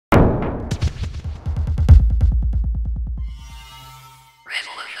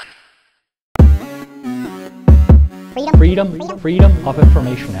Freedom of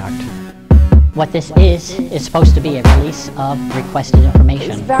Information Act. What this is supposed to be a release of requested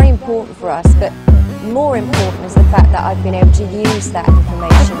information. It's very important for us, but more important is the fact that I've been able to use that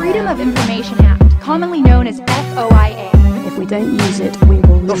information. The Freedom of Information Act, commonly known as FOIA. If we don't use it, we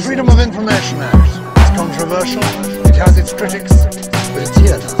will lose it. The Freedom of Information Act. It's controversial, it has its critics, but it's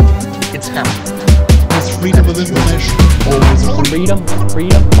here now. It's happening. It's freedom of information. Always Freedom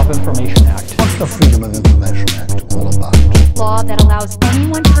of Information Act. What's the Freedom of Information Act all about? Law that allows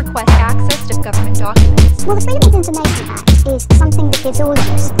anyone to request access to government documents. Well, the Freedom of Information Act is something that gives all of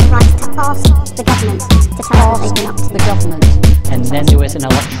us the right to ask the government to tell us what they've been up to. The government. And then there was an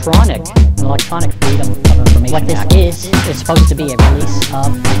electronic Freedom of Information Act. What this is supposed to be a release of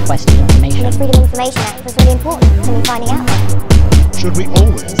requested information. The Freedom of Information Act was really important to me finding out. Should we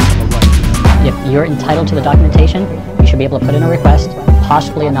always have a right to know? If you're entitled to the documentation, you should be able to put in a request,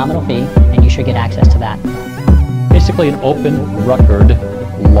 possibly a nominal fee, and you should get access to that. Basically an open record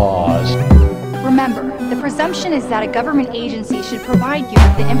laws. Remember, the presumption is that a government agency should provide you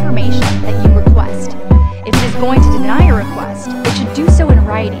with the information that you request. If it is going to deny a request, it should do so in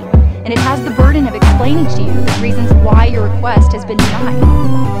writing, and it has the burden of explaining to you the reasons why your request has been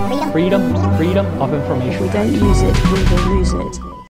denied. Freedom of Information If we don't use it, we will lose it.